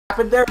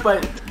happened there,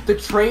 but the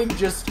train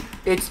just,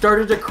 it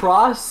started to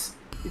cross,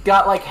 it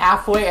got like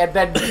halfway, and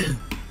then,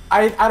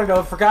 I don't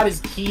know, forgot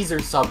his keys or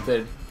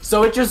something.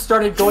 So it just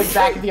started going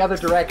back in the other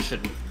direction.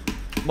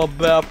 My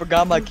bad, I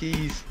forgot my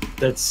keys.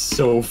 That's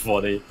so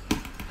funny.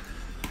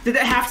 Did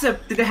it have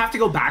to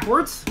go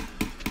backwards?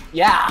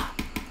 Yeah.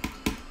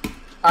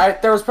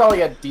 Alright, there was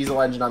probably a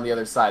diesel engine on the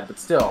other side, but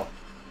still.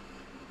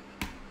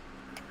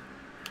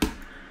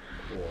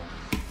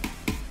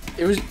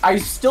 It was, I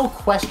still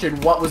question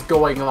what was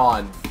going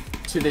on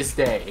to this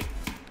day.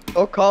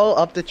 Or call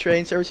up the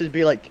train services and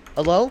be like,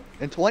 hello?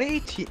 In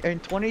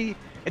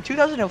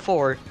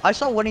 2004, I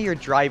saw one of your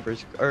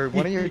drivers, or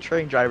one of your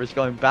train drivers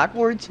going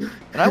backwards,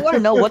 and I want to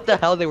know what the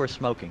hell they were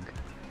smoking.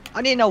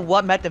 I need to know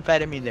what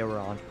methamphetamine they were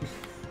on.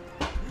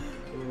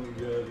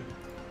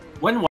 When